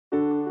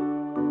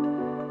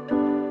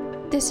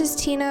This is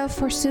Tina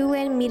for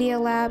Siouxland Media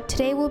Lab.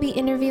 Today we'll be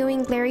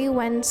interviewing Larry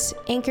Wentz,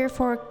 anchor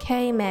for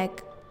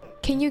KMEG.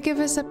 Can you give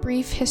us a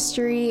brief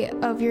history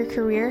of your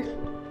career?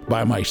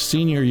 By my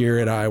senior year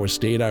at Iowa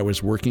State, I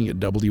was working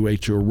at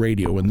WHO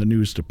Radio in the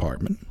news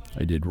department.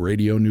 I did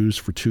radio news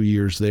for 2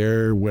 years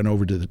there, went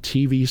over to the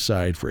TV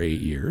side for 8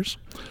 years.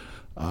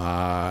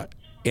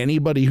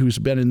 Anybody who's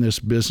been in this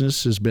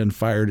business has been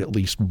fired at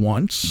least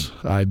once.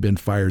 I've been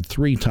fired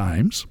 3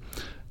 times.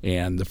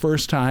 And the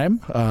first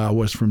time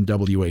was from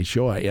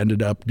WHO. I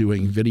ended up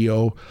doing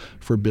video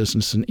for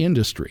business and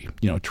industry,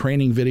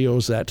 training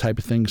videos, that type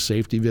of thing,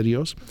 safety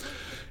videos.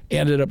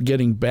 Ended up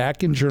getting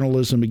back in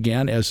journalism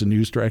again as a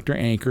news director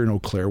anchor in Eau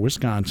Claire,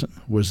 Wisconsin.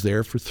 Was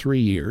there for 3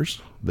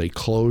 years. They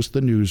closed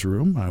the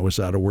newsroom. I was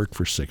out of work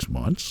for 6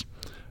 months.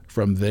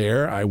 From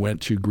there, I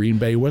went to Green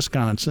Bay,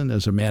 Wisconsin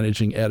as a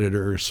managing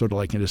editor, sort of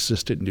like an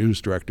assistant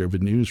news director of a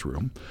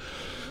newsroom.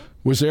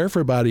 Was there for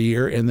about a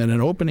year, and then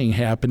an opening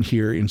happened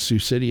here in Sioux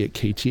City at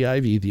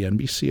KTIV, the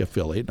NBC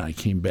affiliate, and I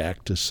came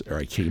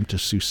to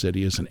Sioux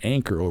City as an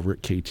anchor over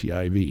at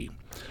KTIV.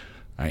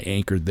 I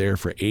anchored there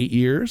for 8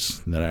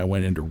 years, and then I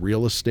went into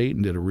real estate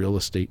and did a real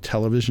estate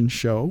television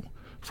show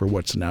for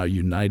what's now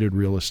United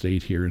Real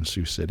Estate here in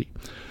Sioux City.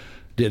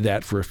 Did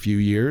that for a few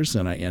years,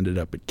 and I ended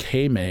up at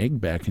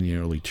KMEG back in the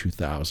early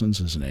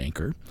 2000s as an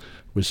anchor.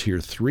 Was here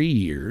 3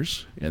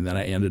 years, and then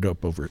I ended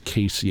up over at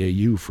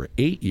KCAU for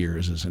 8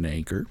 years as an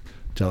anchor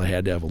until I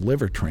had to have a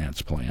liver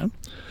transplant.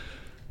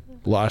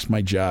 Lost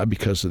my job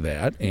because of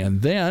that.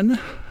 And then,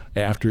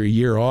 after a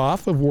year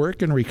off of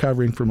work and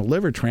recovering from a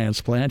liver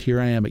transplant, here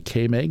I am at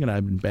KMEG, and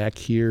I've been back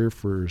here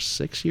for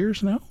 6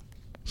 years now.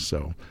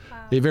 So, wow.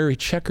 A very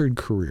checkered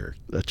career,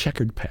 a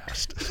checkered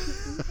past.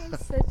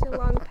 That's such a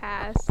long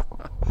past.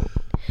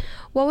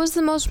 What was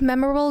the most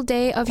memorable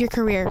day of your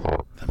career?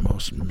 The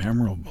most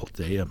memorable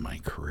day of my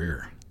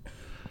career?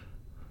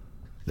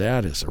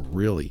 That is a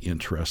really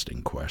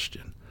interesting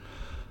question.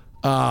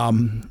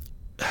 One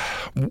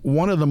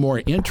of the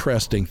more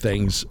interesting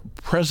things,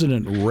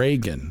 President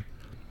Reagan,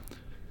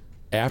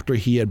 after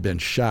he had been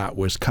shot,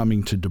 was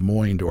coming to Des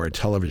Moines to our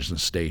television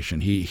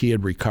station. He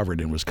had recovered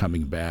and was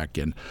coming back,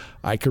 and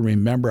I can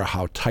remember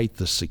how tight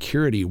the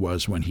security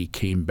was when he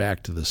came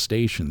back to the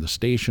station. The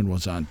station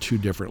was on 2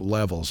 different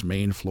levels,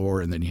 main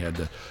floor, and then you had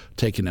to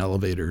take an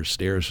elevator or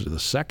stairs to the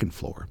second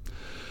floor.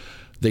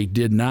 They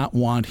did not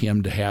want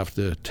him to have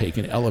to take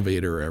an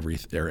elevator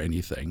or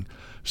anything.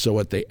 So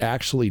what they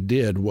actually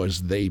did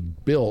was they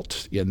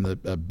built in the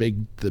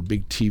big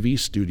TV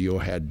studio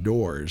had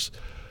doors.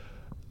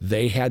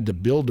 They had to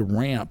build a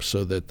ramp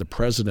so that the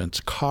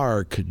president's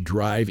car could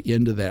drive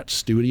into that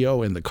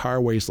studio, and the car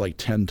weighs like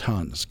 10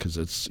 tons because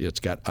it's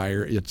got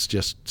iron, it's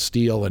just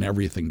steel and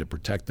everything to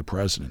protect the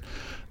president.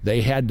 They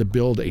had to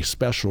build a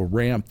special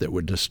ramp that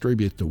would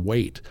distribute the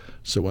weight,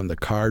 so when the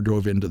car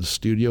drove into the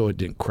studio, it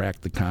didn't crack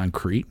the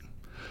concrete.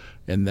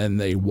 And then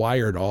they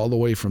wired all the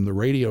way from the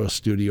radio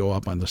studio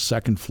up on the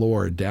second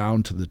floor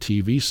down to the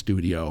TV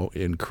studio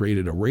and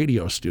created a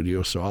radio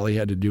studio, so all he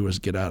had to do was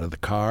get out of the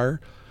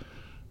car,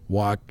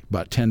 walk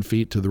about 10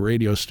 feet to the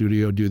radio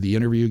studio, do the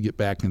interview, get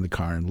back in the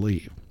car, and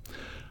leave.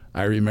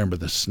 I remember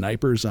the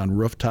snipers on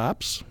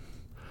rooftops.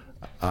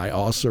 I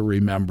also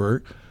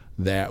remember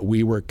that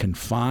we were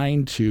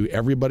confined to,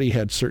 everybody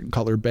had certain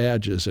color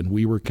badges, and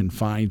we were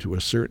confined to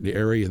a certain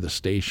area of the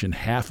station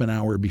half an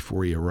hour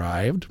before he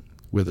arrived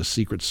with a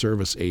Secret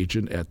Service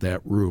agent at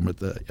that room at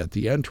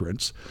the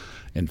entrance,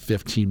 and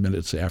 15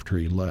 minutes after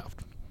he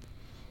left.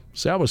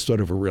 So that was sort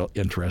of a real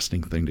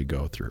interesting thing to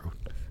go through.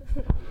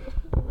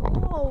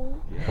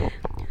 Oh. All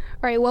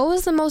right, what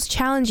was the most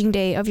challenging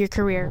day of your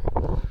career?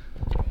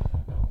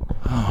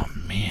 Oh,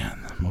 man,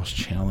 the most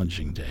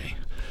challenging day.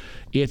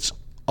 It's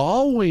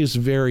always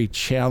very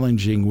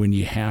challenging when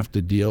you have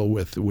to deal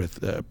with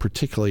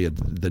particularly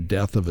the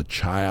death of a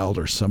child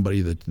or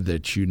somebody that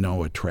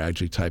a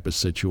tragic type of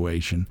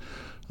situation.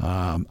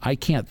 I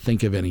can't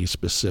think of any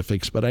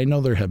specifics, but I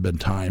know there have been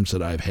times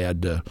that I've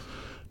had to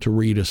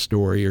read a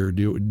story or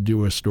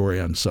do a story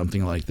on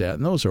something like that,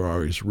 and those are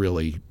always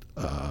really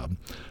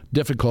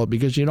difficult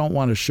because you don't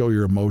want to show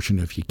your emotion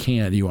if you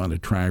can. You want to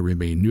try and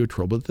remain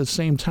neutral, but at the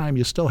same time,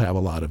 you still have a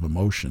lot of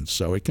emotions,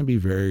 so it can be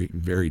very,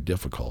 very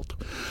difficult.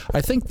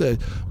 I think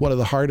that one of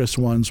the hardest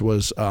ones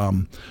was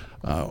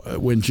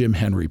when Jim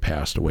Henry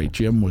passed away.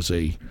 Jim was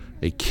a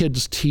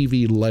kids'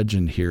 TV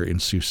legend here in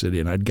Sioux City,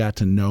 and I'd got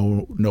to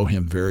know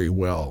him very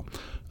well.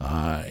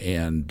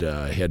 And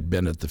had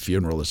been at the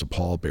funeral as a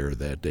pallbearer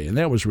that day, and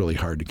that was really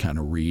hard to kind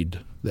of read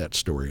that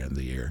story on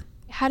the air.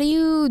 How do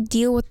you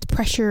deal with the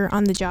pressure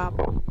on the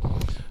job?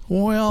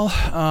 Well,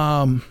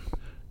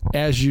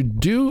 as you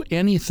do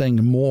anything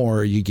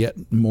more, you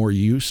get more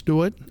used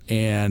to it,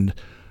 and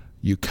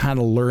you kind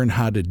of learn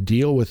how to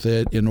deal with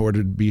it in order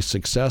to be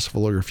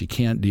successful, or if you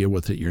can't deal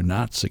with it, you're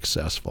not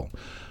successful.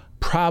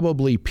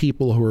 Probably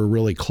people who are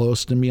really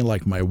close to me,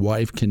 like my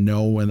wife, can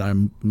know when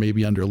I'm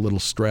maybe under a little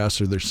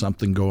stress or there's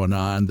something going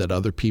on that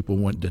other people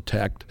wouldn't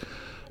detect.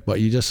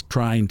 But you just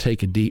try and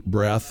take a deep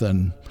breath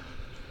and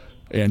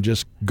and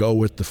just go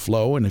with the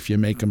flow. And if you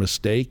make a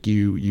mistake,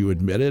 you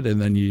admit it,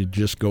 and then you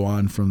just go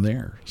on from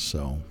there.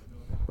 So,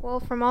 well,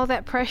 from all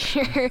that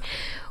pressure,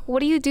 what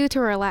do you do to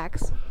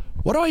relax?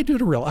 What do I do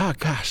to relax? Oh,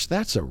 gosh,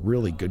 that's a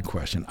really good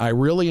question. I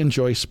really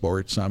enjoy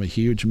sports. I'm a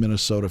huge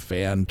Minnesota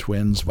fan,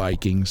 Twins,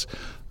 Vikings.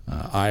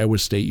 Iowa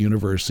State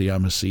University,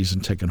 I'm a season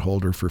ticket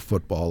holder for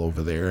football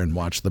over there and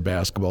watch the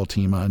basketball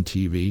team on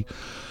TV.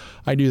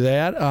 I do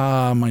that.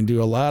 I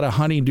do a lot of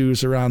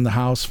honeydews around the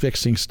house,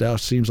 fixing stuff.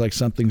 Seems like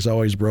something's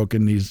always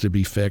broken, needs to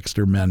be fixed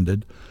or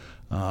mended.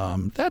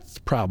 That's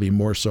probably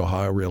more so how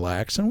I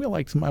relax. And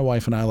my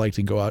wife and I like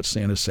to go out,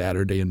 say, on a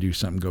Saturday and do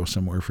something, go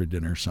somewhere for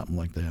dinner, something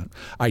like that.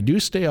 I do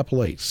stay up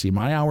late. See,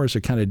 my hours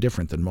are kind of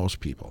different than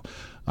most people.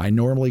 I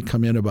normally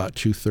come in about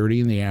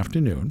 2:30 in the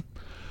afternoon.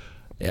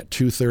 At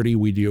 2:30,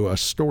 we do a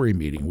story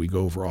meeting. We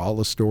go over all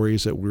the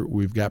stories that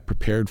we've got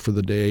prepared for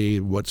the day,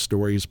 what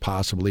stories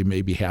possibly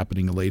may be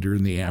happening later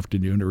in the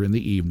afternoon or in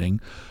the evening,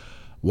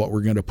 what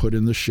we're going to put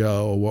in the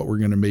show, what we're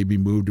going to maybe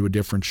move to a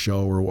different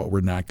show, or what we're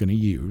not going to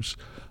use.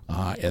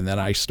 And then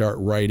I start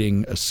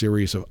writing a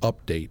series of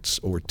updates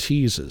or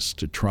teases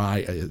to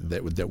try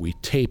that we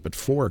tape at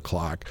 4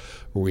 o'clock,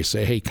 where we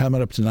say, hey,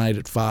 coming up tonight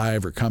at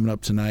 5 or coming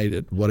up tonight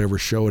at whatever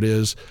show it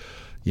is,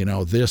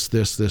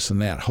 this,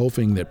 and that,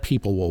 hoping that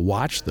people will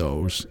watch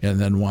those and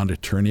then want to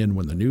turn in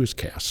when the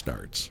newscast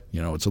starts.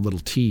 It's a little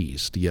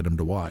tease to get them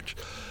to watch.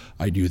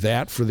 I do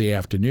that for the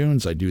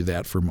afternoons. I do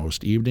that for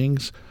most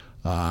evenings.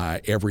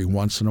 Every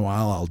once in a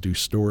while, I'll do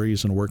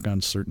stories and work on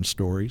certain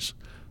stories.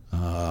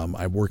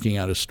 I'm working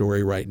on a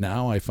story right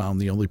now. I found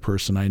the only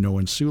person I know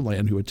in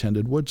Siouxland who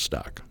attended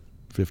Woodstock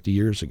 50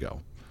 years ago.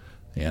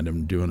 And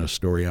I'm doing a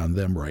story on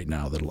them right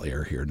now that'll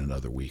air here in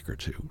another week or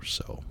two.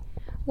 So,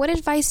 what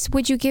advice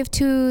would you give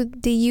to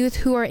the youth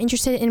who are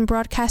interested in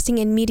broadcasting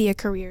and media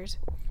careers?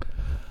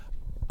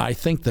 I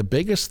think the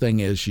biggest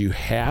thing is you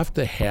have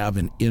to have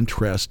an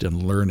interest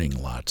in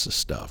learning lots of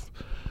stuff.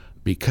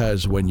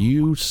 Because when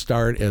you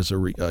start as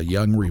a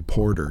young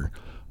reporter,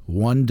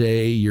 one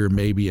day you're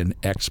maybe an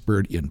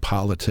expert in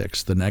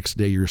politics. The next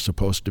day you're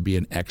supposed to be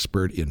an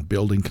expert in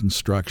building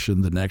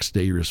construction. The next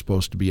day you're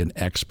supposed to be an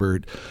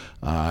expert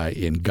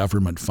in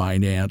government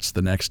finance.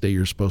 The next day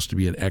you're supposed to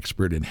be an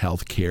expert in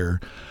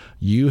healthcare.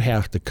 You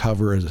have to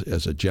cover,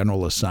 as a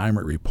general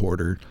assignment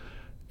reporter,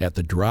 at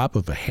the drop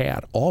of a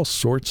hat, all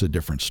sorts of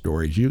different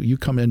stories. You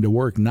come into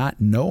work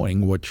not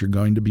knowing what you're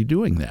going to be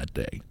doing that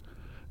day.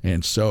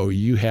 And so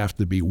you have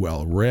to be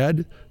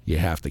well-read. You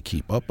have to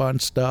keep up on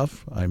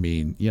stuff. I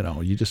mean,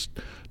 you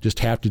just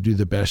have to do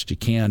the best you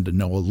can to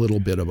know a little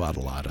bit about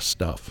a lot of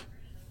stuff.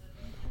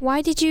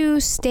 Why did you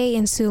stay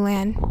in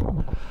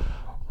Siouxland?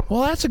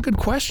 Well, that's a good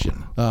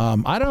question.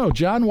 I don't know,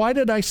 John, why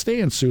did I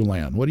stay in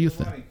Siouxland? What do you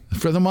think?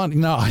 For the money?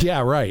 No,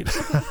 yeah, right.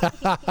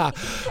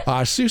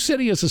 Sioux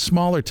City is a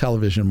smaller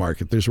television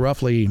market. There's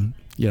roughly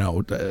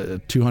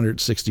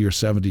 260 or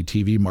 70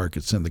 TV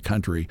markets in the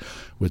country,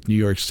 with New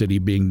York City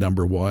being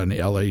number one,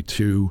 LA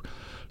 2,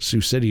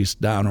 Sioux City's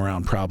down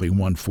around probably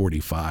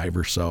 145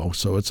 or so.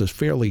 So it's a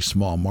fairly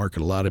small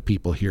market. A lot of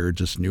people here are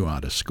just new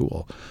out of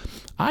school.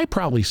 I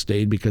probably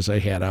stayed because I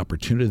had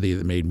opportunity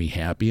that made me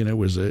happy, and it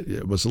was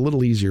a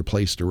little easier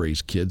place to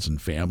raise kids and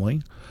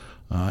family.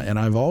 And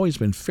I've always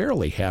been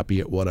fairly happy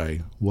at what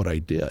I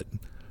did.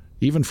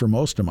 Even for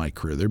most of my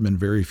career, there have been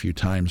very few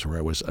times where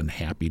I was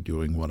unhappy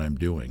doing what I'm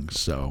doing.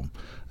 So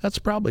that's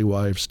probably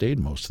why I've stayed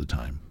most of the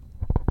time.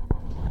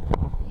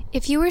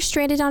 If you were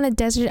stranded on a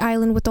desert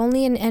island with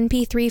only an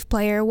MP3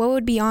 player, what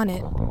would be on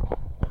it?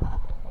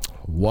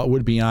 What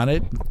would be on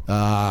it?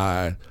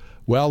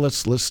 Well,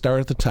 let's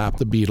start at the top.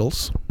 The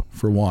Beatles,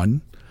 for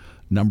one.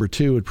 Number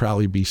 2 would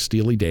probably be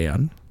Steely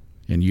Dan.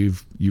 And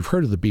you've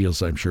heard of the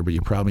Beatles, I'm sure, but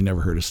you probably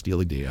never heard of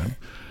Steely Dan.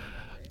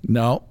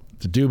 No,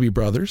 the Doobie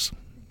Brothers.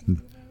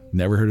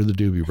 Never heard of the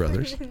Doobie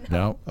Brothers?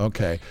 No?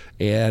 Okay.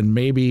 And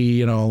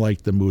maybe,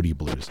 like the Moody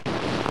Blues.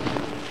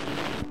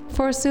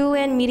 For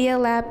Siouxland Media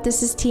Lab,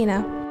 this is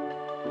Tina.